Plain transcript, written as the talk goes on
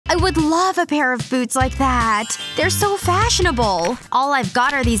I would love a pair of boots like that. They're so fashionable. All I've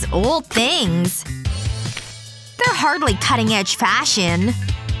got are these old things. They're hardly cutting-edge fashion.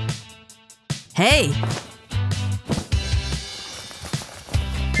 Hey.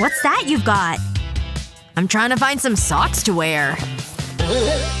 What's that you've got? I'm trying to find some socks to wear.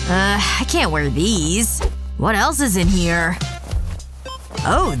 I can't wear these. What else is in here?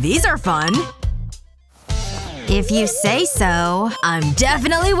 Oh, these are fun. If you say so. I'm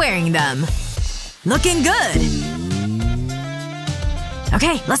definitely wearing them. Looking good.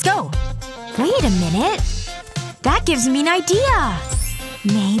 Okay, let's go. Wait a minute. That gives me an idea.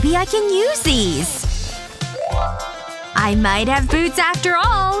 Maybe I can use these. I might have boots after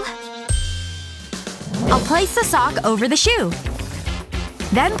all. I'll place the sock over the shoe.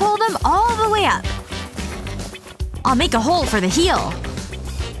 Then pull them all the way up. I'll make a hole for the heel.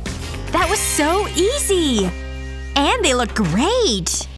 That was so easy! And they look great!